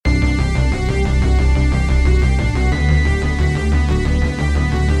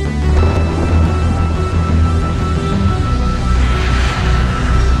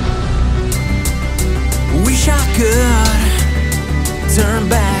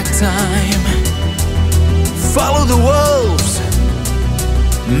time. Follow the wolves,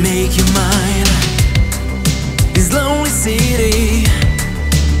 make you mine. This lonely city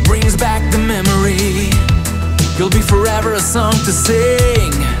brings back the memory. You'll be forever a song to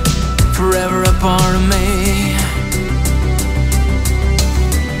sing, forever a part of me,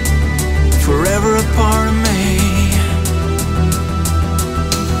 forever a part of me.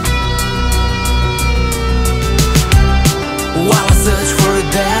 While I search for a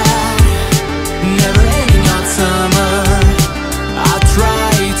dad, never ending hot summer, I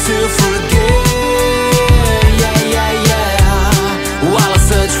try to forget, yeah, yeah, yeah. While I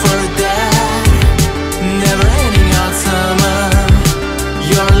search for a dad, never ending hot summer,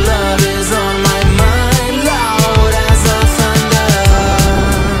 your love is on my mind, loud as a thunder,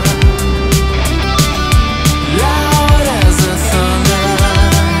 loud as a thunder.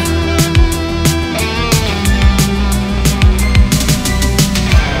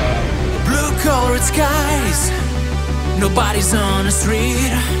 Blue-colored skies, nobody's on the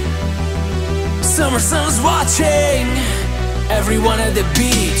street. Summer sun's watching everyone at the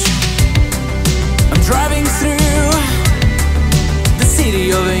beach. I'm driving through the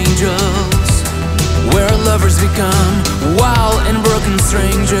city of angels, where lovers become wild and broken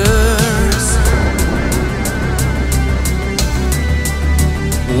strangers.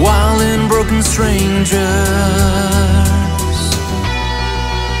 Wild and broken strangers.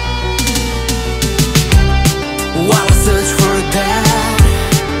 While I search for a dad,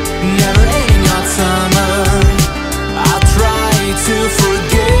 never ending hot summer, I try to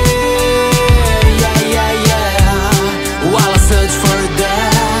forget, yeah, yeah, yeah. While I search for a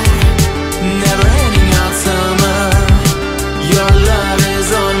dad, never ending hot summer, your love is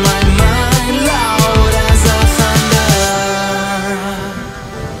on my mind, loud as a thunder,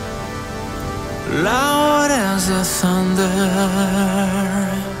 loud as a thunder.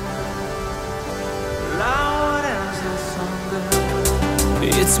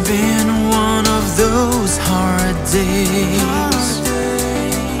 It's been one of those hard days.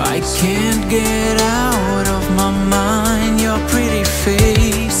 I can't get out of my mind your pretty face.